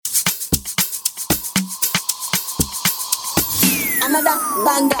another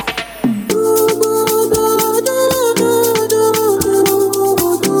banger.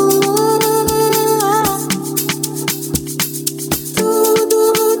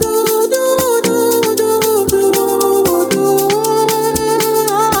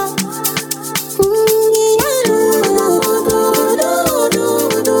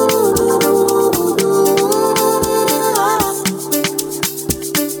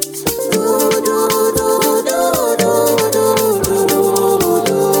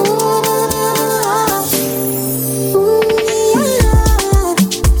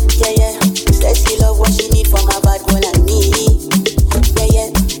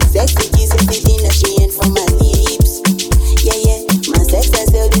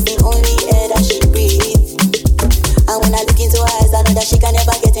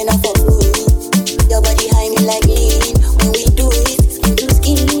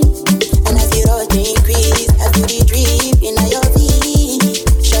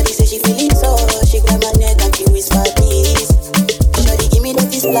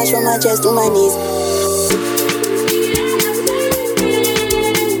 Chest to my knees.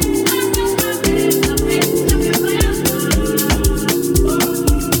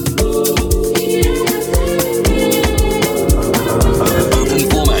 Open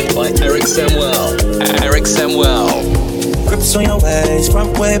format by Eric Samuel. Eric Samuel. Grips on your waist,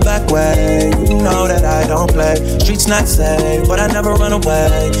 front way, back way. You know that I don't play. Streets not safe, but I never run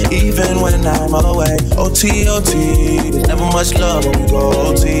away, even when I'm all away. OT, OT, there's never much love when we go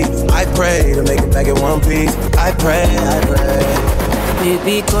OT. I pray to make it back in one piece. I pray.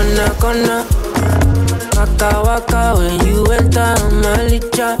 Baby, kona, waka when you enter my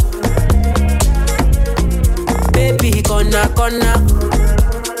licha. Baby, kona,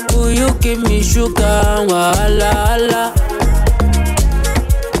 will you give me sugar, wahala.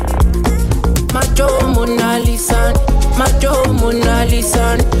 Macho Mona Lisa, Macho Mona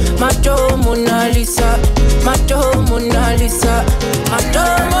Lisa, Macho Mona Lisa, Macho Mona Lisa, Macho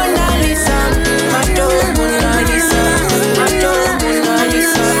Mona Lisa, Macho Mona Lisa, Macho Mona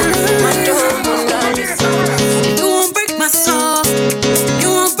Lisa, Macho Mona Lisa. You won't break my soul. You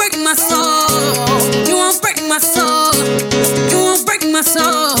won't break my soul. You won't break my soul. You won't break my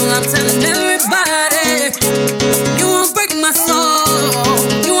soul. I'm telling everybody. You won't break my soul.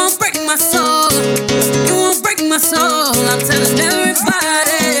 You won't break my soul. You won't break my soul. I'm telling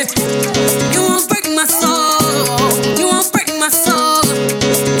everybody. You won't break my soul. You won't break my soul.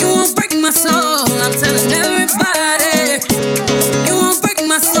 You won't break my soul. I'm telling everybody. You won't break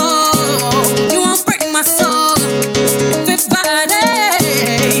my soul. You won't break my soul. Everybody.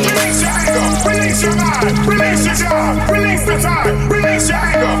 Release your anger. Release your mind. Release your job. Release the time. Release your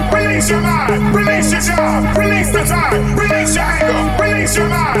anger. Release your mind. Release your job. Release the time. Release your anger. Release your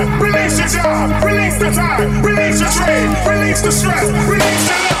mind. Release your job. Release the time. Release your dream. Release the stress. Release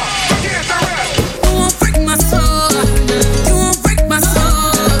your love. Forget the rest. You won't break my soul. You won't break my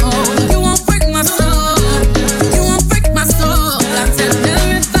soul. You won't break my soul. You won't break my soul. I'm telling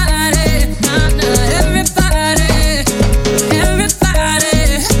everybody. Everybody. Everybody.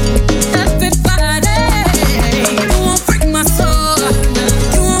 Everybody. You won't break my soul.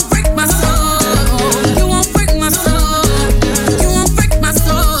 You won't break my soul. You won't break my soul. You won't break my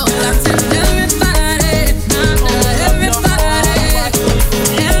soul. I'm telling everybody. Everybody.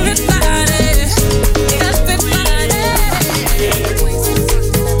 Everybody.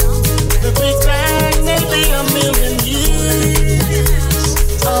 The big bang may be a million years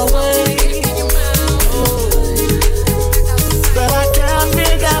away, but I can't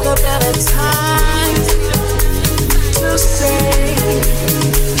figure out a better time to say,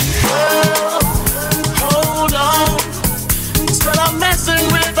 well, hold on. Instead of messing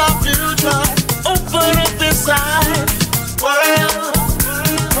with our future, open up this side. Well,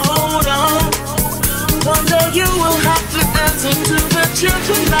 hold on. One day you will have to answer to the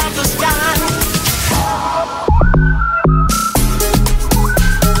children of the sky.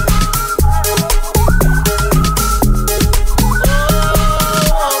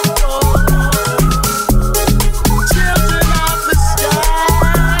 Children of the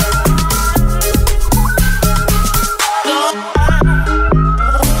sky.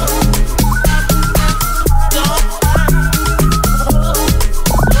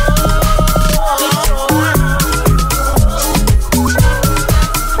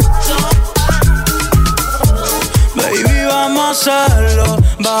 Baby, vamos a hacerlo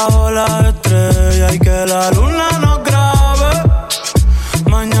bajo la estrella y que la luna nos grabe.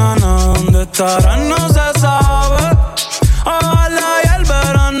 Mañana dónde estarán no se sabe. Ojalá y el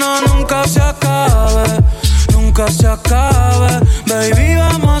verano nunca se acabe, nunca se acabe. Baby,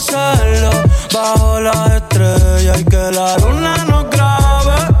 vamos a hacerlo bajo la estrella y que la luna nos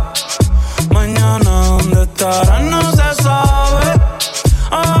estarán no se sabe.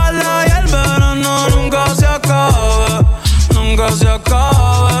 Ojalá y el verano nunca se acabe. Nunca se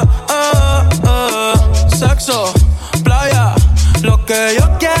acabe. Sexo, playa, lo que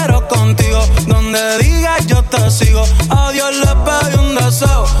yo quiero contigo. Donde digas yo te sigo. A Dios le pedí un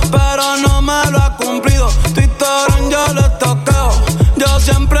deseo, pero no me lo ha cumplido. Tu Instagram yo lo toqueo, yo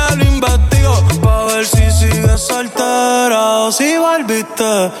siempre lo investigo. Pa' ver si sigues soltera o si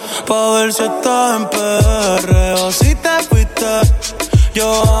volviste. Pa' ver si estás en PR o si te fuiste.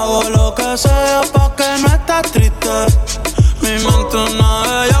 Yo hago lo que sea pa' que no estés triste. Mi mente una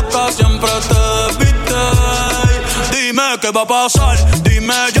bellaca siempre te viste. Dime qué va a pasar,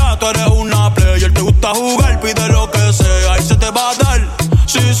 dime ya, tú eres una player. Te gusta jugar, pide lo que sea y se te va a dar.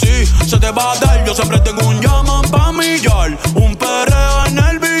 Sí, sí, se te va a dar. Yo siempre tengo un llaman pa' millar. Un perreo en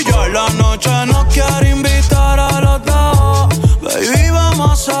el billar. La noche nos quiere invitar a los dos. Baby,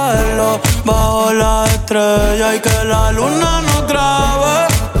 vamos a hacerlo bajo la estrella y que la luna nos grabe.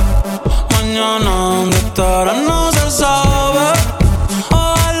 Mañana dónde estarán no se sabe.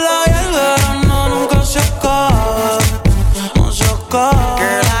 Ojalá y el verano nunca se acabe. No se acabe.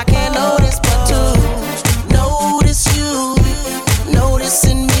 Girl, I can't notice but to notice you,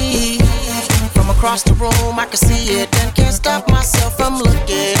 noticing me. From across the room I can see it and can't stop myself from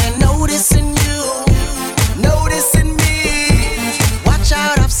looking and noticing you, noticing me. Watch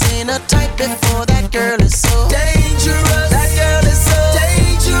out, I've seen a type before. That girl is so dangerous. That girl is so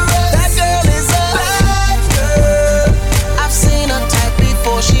dangerous. That girl is a bad girl. I've seen a type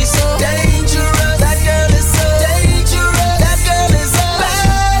before. She's so dangerous. That girl is so dangerous. That girl is a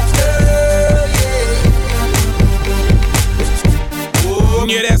bad girl.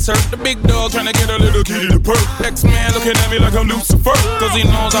 Yeah. Yeah, that's hurt. The big dog tryna get a little kitty to perk. X-Man looking at me like I'm Lucifer, cause he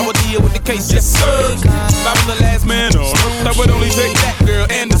knows I would deal with the case. Yes, sir. I was the last man on earth. I would only take that girl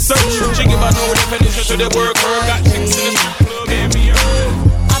and the search. She give out no definition to the word curve. Got chicks in the strip club and me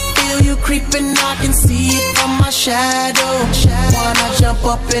I feel you creeping, I can see it from my shadow. Wanna jump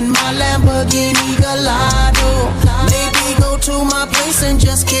up in my Lamborghini Gallardo. Maybe go to my place and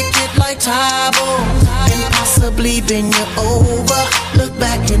just kick it like Tybo. And possibly bend you over. Look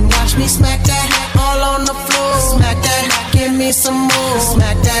back and watch me smack that all on the floor. Smack that, give me some more.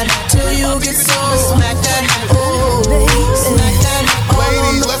 Smack that till you get so. Smack that, oh, smack that all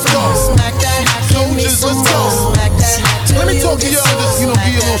on the floor. Smack that, give me some more. Smack that. Let me talk to y'all, just, give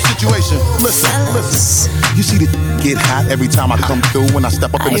you a little situation. Listen. You see the get hot every time I come through. When I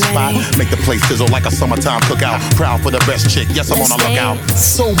step up in the spot, make the place sizzle like a summertime cookout. Proud for the best chick, yes, I'm on a lookout.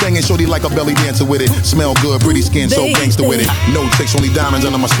 So banging, shorty like a belly dancer with it. Smell good, pretty skin, so gangster with it. No tricks, only diamonds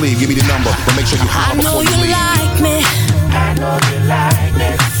under my sleeve. Give me the number, but make sure you holler before you leave. Like me. I know you like me.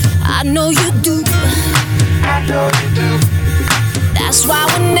 I know you do. I know you do. That's why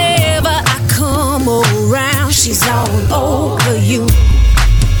whenever I come around, she's all over you.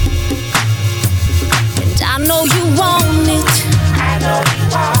 And I know you want it. I know you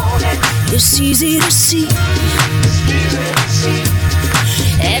want it. It's easy to see. It's easy to see.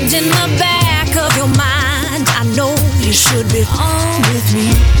 And in the back of your mind, I know you should be on with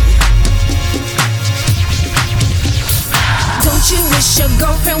me. Don't you wish your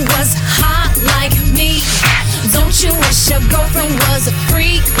girlfriend was hot like me? Don't you wish your girlfriend was a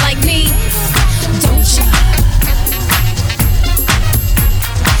freak like me? Don't you?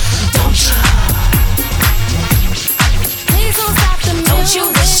 Don't you? Please don't stop the music. Don't you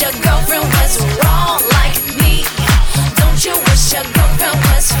wish your girlfriend was wrong like me? Don't you wish your girlfriend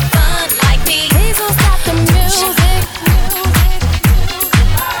was fun like me? Please don't stop the music.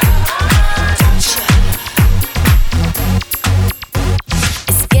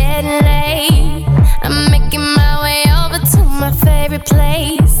 It's getting late. I'm making my way over to my favorite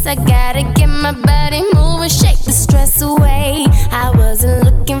place. I gotta get my body moving, shake the stress away. I wasn't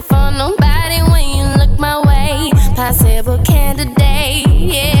looking for nobody when you look my way. Possible candidate,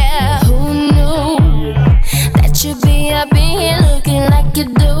 yeah. Who knew that you'd be up in here looking like you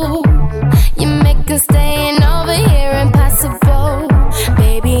do? You making staying over here impossible.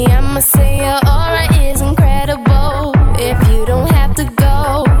 Baby, I'ma say your aura is incredible. If you don't have to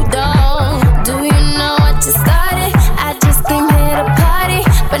go, don't. Do you know what you started? I just came here to party,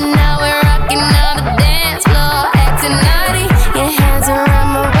 but now we're rocking all the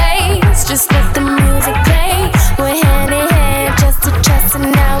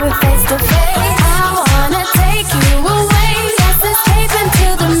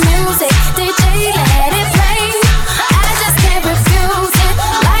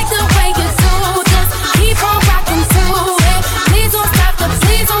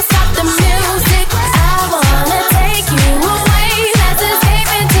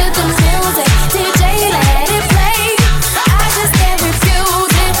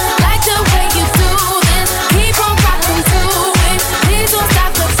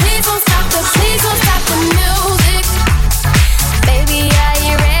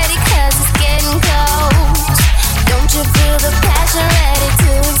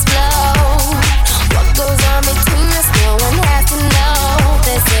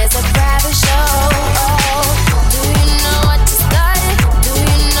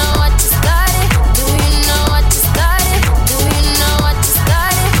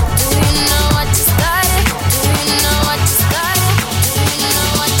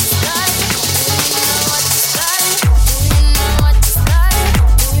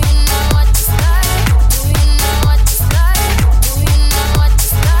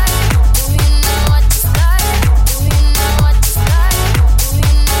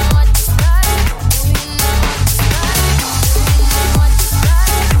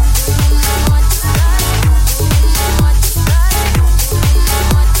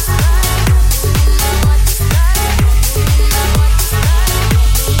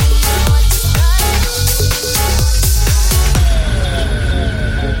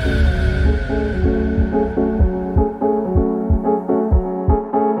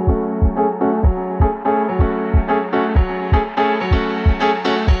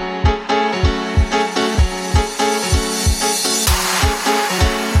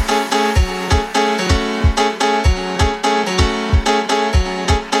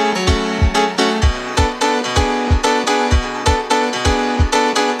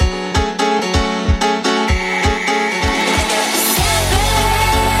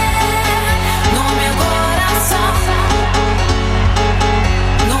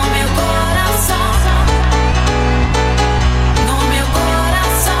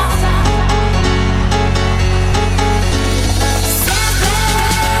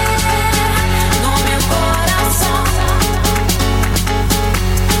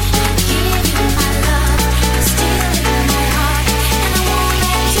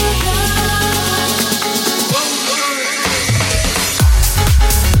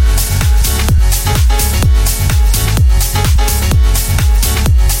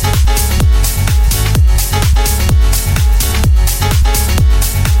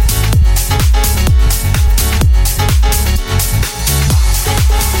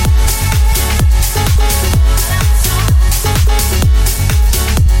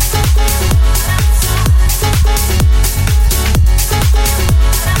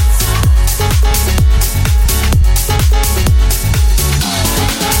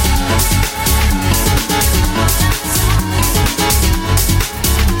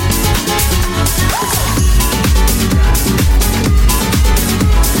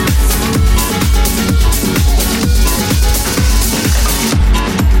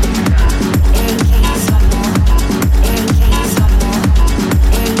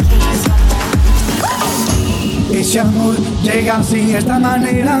llega así, esta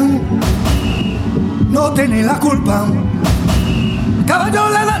manera, no tiene la culpa. Caballo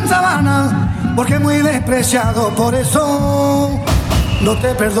le dan sabana, porque es muy despreciado, por eso no te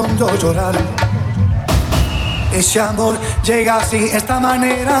perdono llorar. Ese amor llega así, esta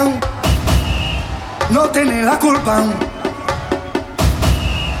manera, no tiene la culpa.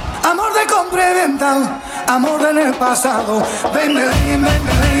 Amor de compra y venta, amor en el pasado. Ven, ven, ven, ven,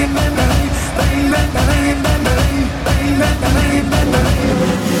 ven, ven, ven, ven, ven, ven, ven, ven, ven, ven, ven.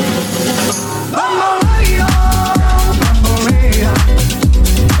 Bamboleo, bambolea,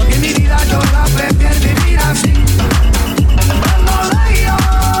 porque mi vida yo la prefiero vivir así. Bamboleo,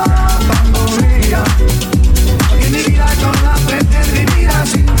 bambolea, porque mi vida yo la prefiero vivir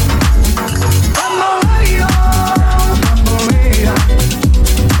así. Bamboleo, bambolea,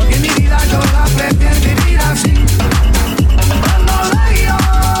 porque mi vida yo la prefiero vivir así. Bamboleo,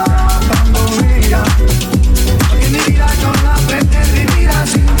 bambolea, porque mi vida yo la prefiero vivir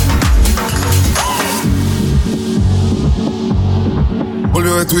así.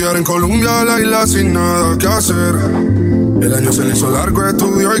 Volvió a estudiar en Colombia, la isla sin nada que hacer. El año se le hizo largo,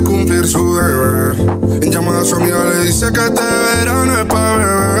 estudió y cumplir su deber. En llamada a su amiga le dice que este verano es para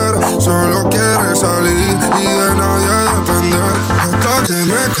beber. Solo quiere salir y de nadie depender. Hasta que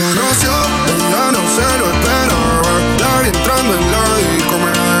me conoció, ella no se lo esperaba. La vi entrando en la disco,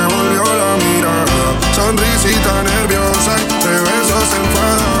 me devolvió la mirada. Sonrisita nerviosa, de besos se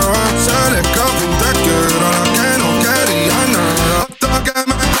enfadaba. Se le escapó un te quiero a la que no quería nada. Hasta que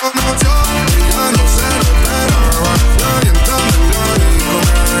me conoció, ella no se lo esperaba. La vi entrando en la disco,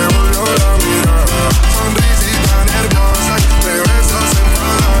 me devolvió la mirada. Sonrisita nerviosa, de besos se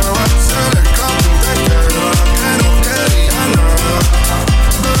enfadaba. Se le escapó un te quiero a la que no quería nada.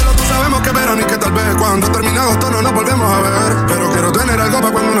 Pero tú sabemos que verano y que tal vez cuando termine agosto no nos volvemos a ver. Pero quiero tener algo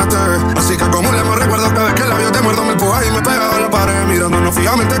para cuando no esté. Así que acumulemos recuerdos cada vez que el labio te muerdo, me empuja y me pega a la pared. Mirándonos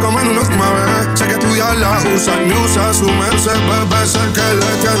fijamente como en una última vez. Sé que estudiar la usa y me usa su merced, bebé, sé que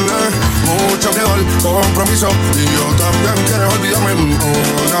le tiene mucho miedo al compromiso. Y yo también quiero olvidarme,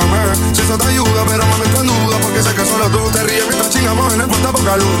 perdóname. Si eso te ayuda, pero me meto en duda, porque sé que solo tú te ríes mientras chingamos en el puerta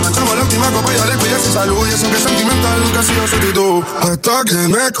poca luz. Echamos la última copa y ya le cuidé su salud. Y eso que es sentimental nunca ha sido sustituto. Hasta que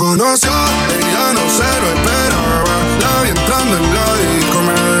me conoció, ella no se lo esperaba. La vi entrando en la disco,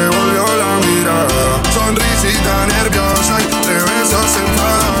 me devolvió la mirada. Sonrisita nerviosa y de besos se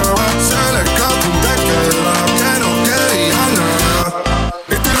enfadaba. Se le escapó un te quiero a la que no quería nada.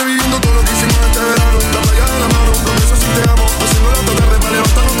 Estoy reviviendo todo lo que hicimos este verano. La playa de la mano, un beso sin te amo. Haciendo la tarde para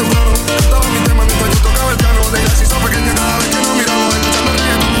levantarnos temprano. Cantaba mi tema mientras yo tocaba el piano. De ella se hizo pequeña cada vez que nos miramos. Escuchando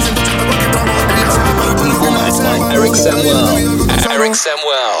reggaeton, 180 cualquier tramo. Ella se prepara por lo que me dice. Eric Samuel. Eric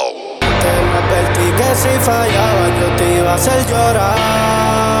Samuel. Te me advertí que si fallaba yo te iba a hacer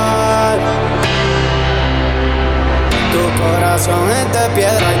llorar. Tu corazón es de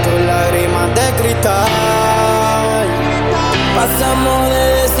piedra y tus lágrimas de cristal. Pasamos de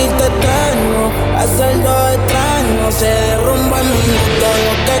decirte extraño a serlo extraño. Se derrumba en minutos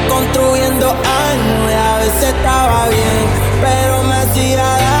lo que construyendo años. Y a veces estaba bien, pero me hacía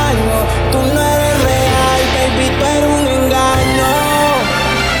daño. Tú no eres real, baby, tú eres un engaño.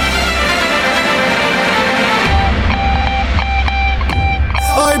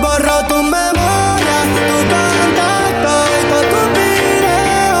 Hoy borro tu memoria, tu contacto y todo tu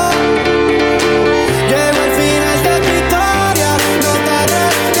video. Llego al final de tu historia, no te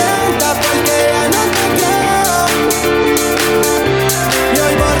arrepientas porque ya no te creo. Y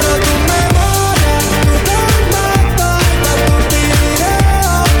hoy borro tu memoria, tu contacto y todo tu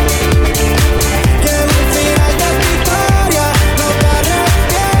video. Llego al final de tu historia, no te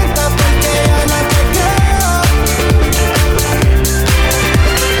arrepientas porque ya no te creo.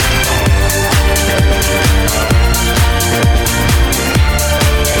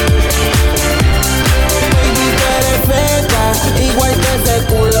 Igual que ese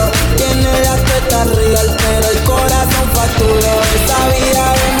culo, tiene las tetas real, pero el corazón facturó. Esa vida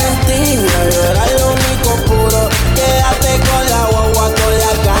de mentira, yo era lo único puro. Quédate con la guagua, con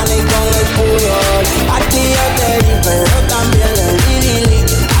la gana y con el pudor. A ti yo te di, pero también le di Lili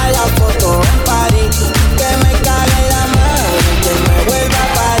a la foto en París. Que me cague la madre, que me vuelva a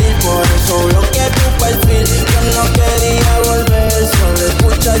parir. Por eso bloqueé tu perfil. Yo no quería volver, solo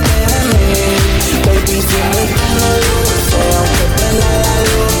escucharte gemir. Baby, si me como dulce, aunque prenda la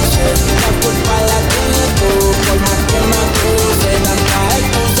luz, la culpa la tienes tú, por más que me acuse. Tantas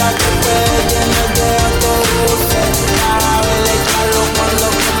excusas que puedes llenar de autobuses. Para ver echarlo cuando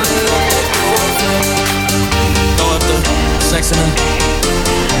conmigo te cruce. Throw up the sex in them.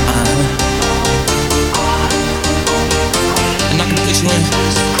 And I can put you in.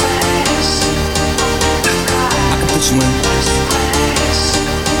 I can put you in.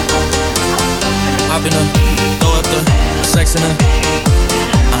 Hop in her, throw up the sex in her.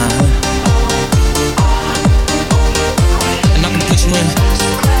 And I can put you in.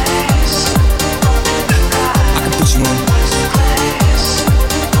 I can put you in.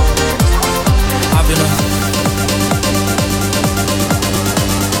 Hop in her.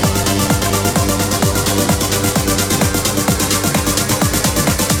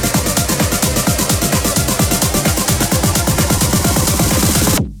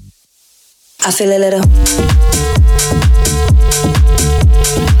 I feel a little.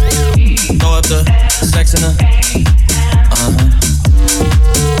 Throw up the sex in her.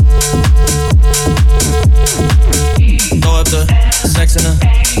 Throw up the sex in her.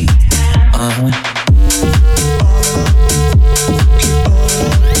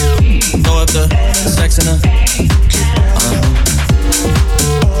 Throw up the sex in her.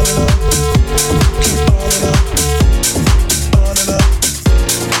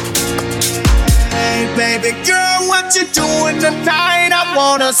 Baby girl, what you doing tonight? I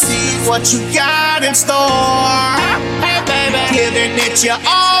wanna see what you got in store. Hey baby, giving it your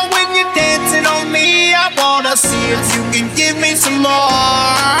all when you're dancing on me. I wanna see if you can give me some more.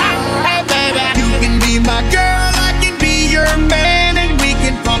 Hey baby, you can be my girl, I can be your man, and we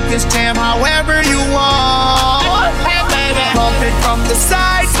can pump this jam however you want. Hey baby, pump it from the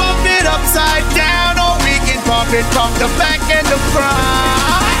side, pump it upside down, or we can pump it from the back and the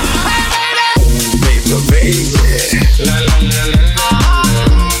front. Baby, la la la la,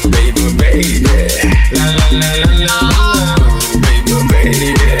 baby, baby, la la la la, baby, baby,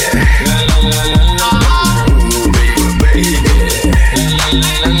 la la la la, baby, baby, la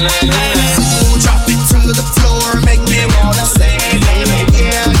la la la. Drop it to the floor, make me wanna say, baby,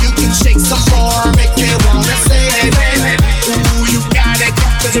 yeah, you can shake some more, make me wanna say, baby, ooh, you got it,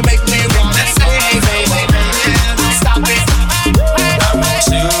 'cause you make me wanna say, baby, yeah, stop it.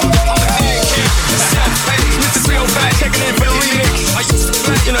 Checking in for the remix.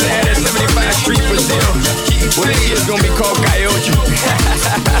 You know they had that 75 Street Brazil. Well, this year's gonna be called Coyote.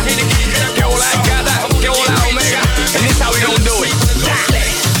 Que hola gata, que hola omega. And this how we gon' do it.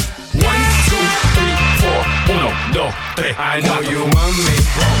 1, 2, 3, 4, 1, 2, 3. I know you want me.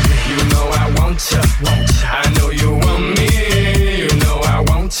 You know I want ya. I know you want me. You know I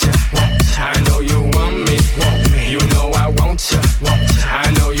want ya. I know you want me. You know I want ya.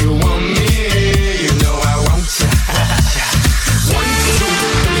 I know you want me. You know I want ya. 1, 2,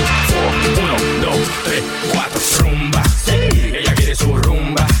 3, 4, 1, 2, 3, 4. Rumba, sí, ella quiere su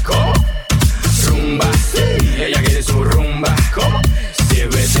rumba. ¿Cómo? Rumba, sí, ella quiere su rumba. ¿Cómo? Si es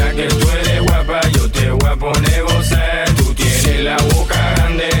verdad que tú eres guapa, yo te voy a poner gozar. Tú tienes la boca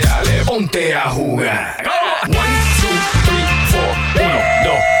grande, dale, ponte a jugar. 1, 2, 3, 4, 1,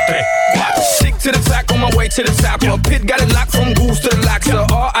 2, 3, 4. Stick to the track on my way to the top. A pit got it locked from goose to the locks.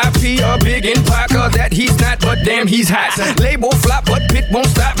 R.I.P. a big in Parker that he's not, but damn he's hot. Label flop, but Pit won't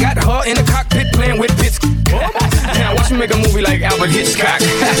stop. Got her in the cockpit playing with Pitts. Now watch me make a movie like Albert Hitchcock.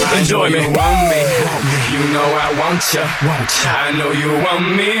 Enjoy me. You want me, you know I want ya. I know you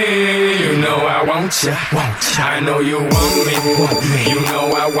want me, you know I want ya. I know you want me, you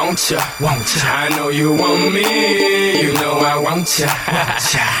know I want ya. I know you want me, you know I want ya.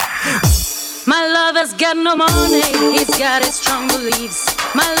 My lover's got no money, he's got his strong beliefs.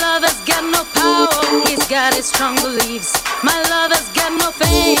 My lover's got no power, he's got his strong beliefs. My lover's got no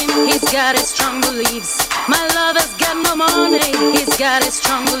fame, he's got his strong beliefs. My lover's got no money, he's got his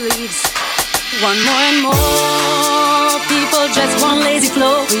strong beliefs. One more and more people just want lazy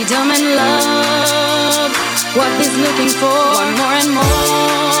flow, freedom and love, what he's looking for. One more and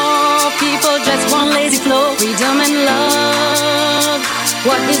more people just want lazy flow, freedom and love,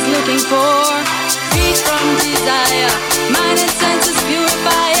 what he's looking for. Free from desire, mind and senses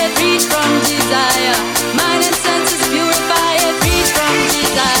purify it. Free from desire, mind and senses purify it. Free from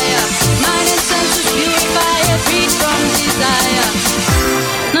desire, mind and senses purify it. Free from desire.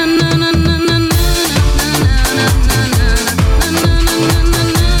 Na na na na na na na na na na na.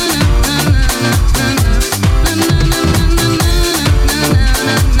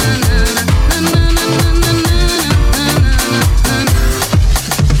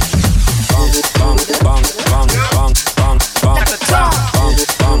 Bang, bang, bang, bang, bang, bang.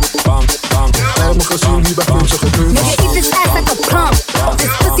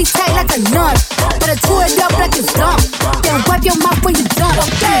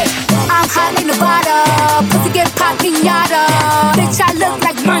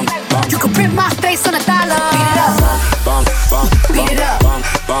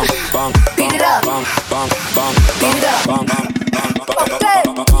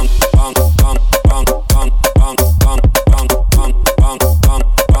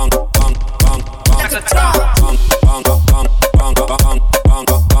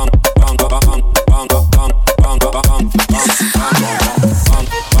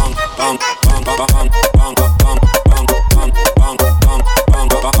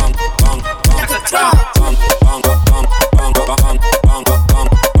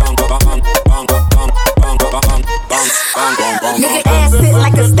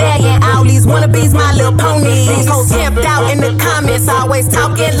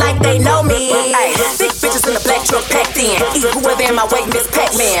 looking like they know me. Ay, big bitches in the black truck packed in. Eat whoever in my way, Miss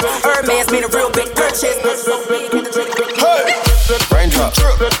Pac-Man. Hermes made a real big purchase. Hey! Raindrop,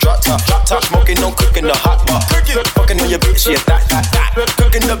 drop top, smoking, no cooking the hot pot. Fucking on your bitch, yeah, that.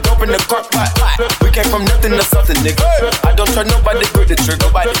 Cooking the dope in the crock pot. We came from nothing to something, nigga. I don't try nobody, grip the trigger.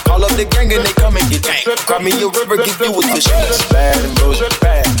 Nobody call up the gang and they come and get gang. Cry me a river, give you a tissue. Bad and rose,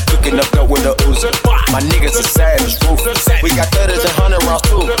 bad. Cooking up dope with the ooze. My niggas are savage, ruthless. We got 30s and 100 rounds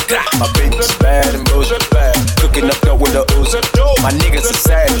too. My bitch bad and rose, bad. Cooking up dope with the ooze. My niggas are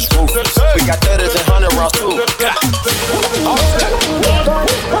savage, ruthless. We got 30s and 100 rounds too.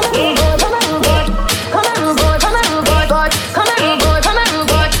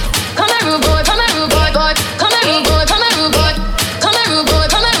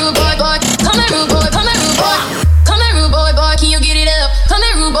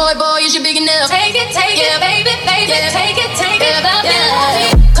 Take it, baby, take it, up,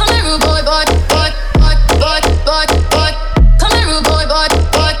 yeah. Come here, rude boy, boy. Come here, rude boy, boy.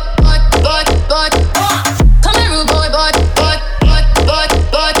 Come here, rude boy, boy.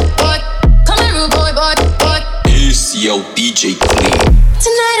 Come here, rude boy. It's your DJ Clean.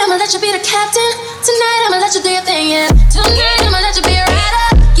 Tonight I'ma let you be the captain. Tonight I'ma let you do your thing, yeah. Tonight I'ma let you be a rider.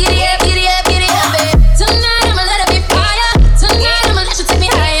 Giddy up, baby. Tonight I'ma let it be fire. Tonight I'ma let you take me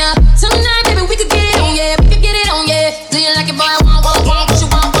higher. Tonight, baby, we could get it on, yeah. Do you like it, boy? I want, what you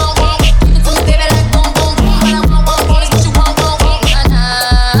want. Give it to me, baby, like boom, boom. What I want is what you want.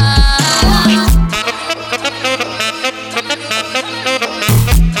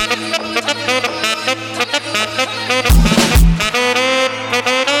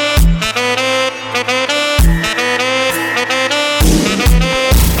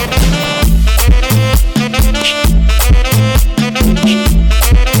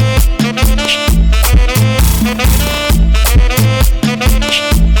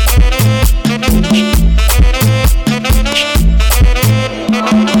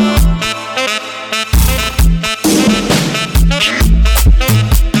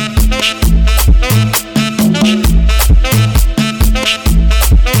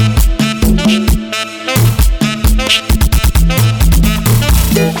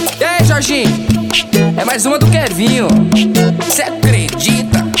 É mais uma do Kevinho. Cê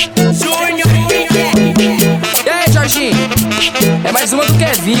acredita? E aí, Jorginho? É mais uma do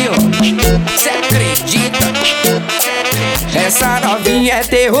Kevinho. Cê acredita? Essa novinha é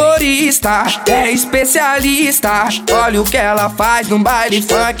terrorista, é especialista. Olha o que ela faz no baile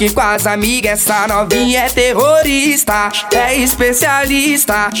funk com as amigas. Essa novinha é terrorista, é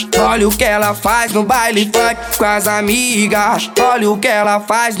especialista. Olha o que ela faz no baile funk com as amigas. Olha o que ela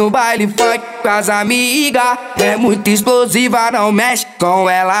faz no baile funk com as amigas. É muito explosiva, não mexe com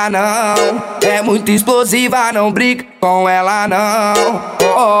ela não. É muito explosiva, não brinca com ela não.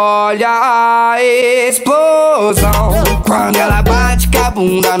 Olha a explosão quando ela bate com a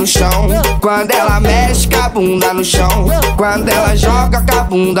bunda no chão. Quando ela mexe com a bunda no chão. Quando ela joga com a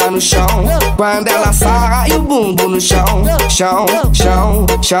bunda no chão. Quando ela sarra e o bumbum no chão. Chão.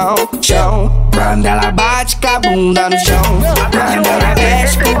 Quando ela bate com a bunda no chão. Quando ela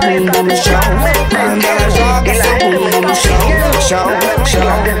mexe com o bumbum no chão. Quando ela joga seu bumbum no chão.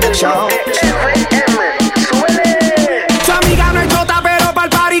 Chão. Su amiga no es chota, pero pa'l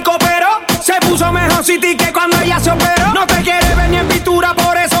party cooperó. Se puso mejor City que cuando ella se operó. No te quiere ver ni en pintura,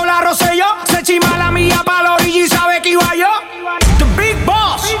 por eso la rocé yo. Se chima la mía pa' la orilla y sabe que iba yo. The Big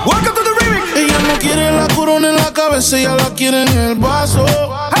Boss, welcome to the remix. Ella no quiere la corona en la cabeza, ella la quiere en el vaso.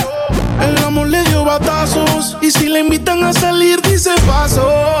 El amor le dio batazos y si le invitan a salir dice paso.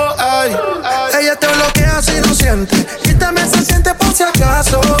 Ay. Ella te bloquea si no siente y también se siente por si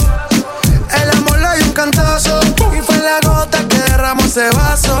acaso. El amor le dio un cantazo y fue la gota que derramó ese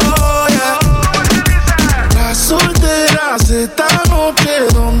vaso, yeah. Las solteras esta noche,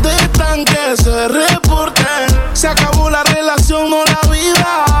 ¿dónde están? Que se reporten. Se acabó la relación, no la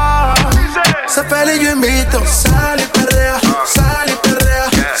vida. Se feliz yo invito, sal y perrea, sal y perrea,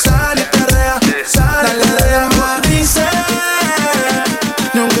 sal y perrea, sal y perrea. Dice,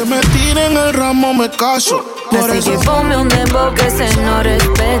 ni aunque me tiren el ramo me caso. Así que ponme un dembow que se no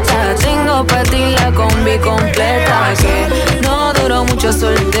respeta. Tengo pa' ti la combi completa. Que no duró mucho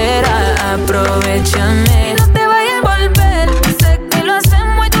soltera, aprovechame. No te vayas a volver, sé que lo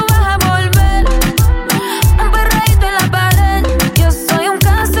hacemos y tú vas a volver. Un perreíto en la pared, yo soy un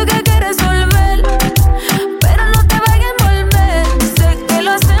caso que hay que resolver. Pero no te vayas a volver, sé que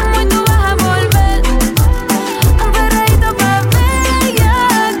lo hacemos y tú vas a volver. Un perreíto pa' ver, ya,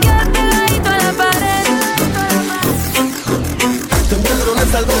 quédate pegadito en la pared. Te encuentro no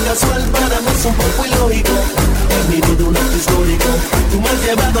es algo casual, para mí es un poco ilógico. He vivido un acto histórico, tú me has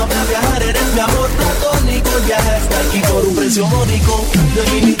llevado ayudado a viajar, eres mi amor platónico. El viaje está aquí por un precio módico.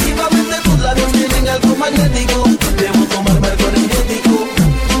 Definitivamente tus labios tienen algo magnético. Debo tomarme algo energético.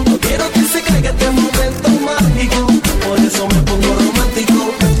 No quiero que se caiga este momento mágico. Por eso me pongo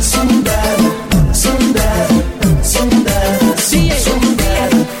romántico. Sundar, sundar, sundar, sundar,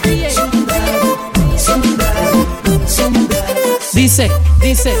 sundar, sundar.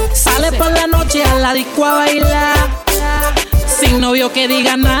 Dice, sale por la noche a la disco a bailar. Sin novio que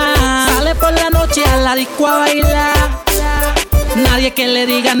diga nada. Sale por la noche a la disco a bailar. Nadie que le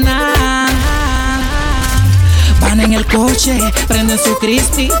diga nada. Van en el coche, prenden su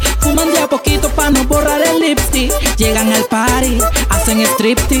Christie, fuman de a poquito pa' no borrar el lipstick. Llegan al party, hacen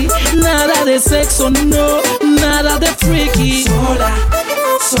striptease. Nada de sexo, no, nada de freaky. Sola,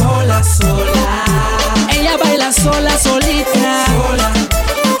 sola, sola. Ella baila sola, solita. Sola,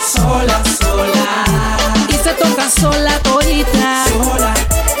 sola, sola. Y se toca sola, todita. Sola,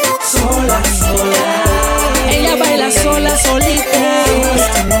 sola, sola. Ella baila sola, solita.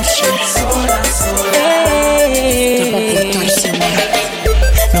 Sola, sola.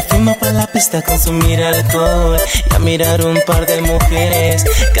 Nos fuimos pa' la pista a consumir alcohol y a mirar un par de mujeres.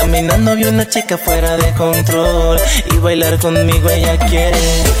 Caminando vi una chica fuera de control y bailar conmigo ella quiere.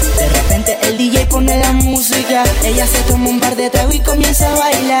 De repente el DJ pone la música, ella se toma un par de tragos y comienza a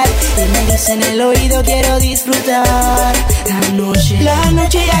bailar. Y me dice en el oído quiero disfrutar. La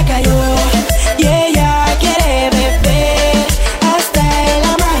noche ya cayó y ella quiere beber hasta el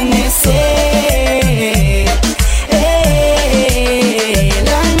amanecer.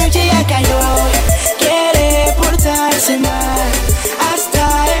 La noche ya cayó, quiere portarse mal hasta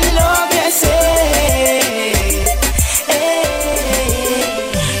enloquecer.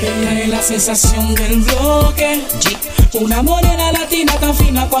 Ella es la sensación del bloque. Una morena latina tan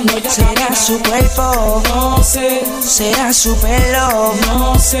fina cuando ella ¿será camina? su cuerpo? No sé. ¿Será su pelo?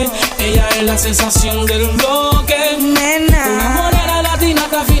 No sé. Ella es la sensación del bloque. Nena. Una morena latina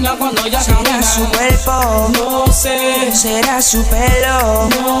tan fina cuando ella ¿será camina? su cuerpo? No sé. ¿Será su pelo?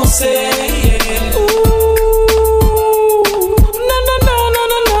 No sé.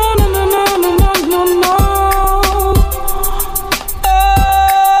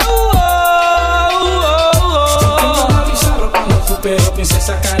 Pero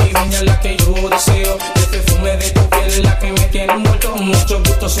princesa caribeña es la que yo deseo. El perfume de tu piel es la que me tiene envuelto. Mucho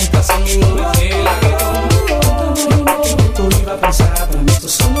gusto sin placer, mi mujer de Reggaeton. Tú iba a pensar, para mí esto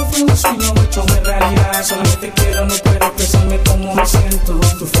solo fue un sueño hecho de realidad. Solamente quiero, no puedo expresarme como me siento.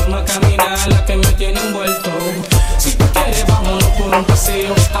 Tu forma de caminar es la que me tiene envuelto. Si tú quieres, vámonos por un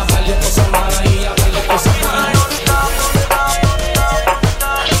paseo. Hablarle cosas malas y hablarle cosas malas.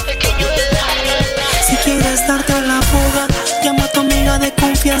 Si quieres darte la fuga, llama a tu amiga de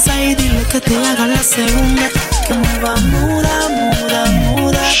confianza y dile que te haga la segunda. Que mueva muda, muda,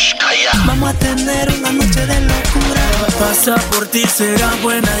 muda. Vamos a tener una noche de locura. Pasar por ti será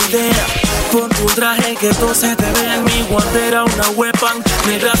buena idea. Pon tu traje que todo se te vea en mi guantera. Una weapon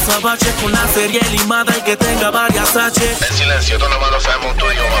negra sabache con la serie limada y que tenga varias H. En silencio, todo lo malo sabemos tú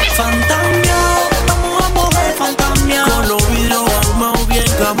y yo, mami. Fantamia, vamos a mover fantamia. Con los vidrios ahumados bien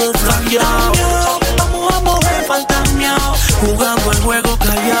camuflajeados.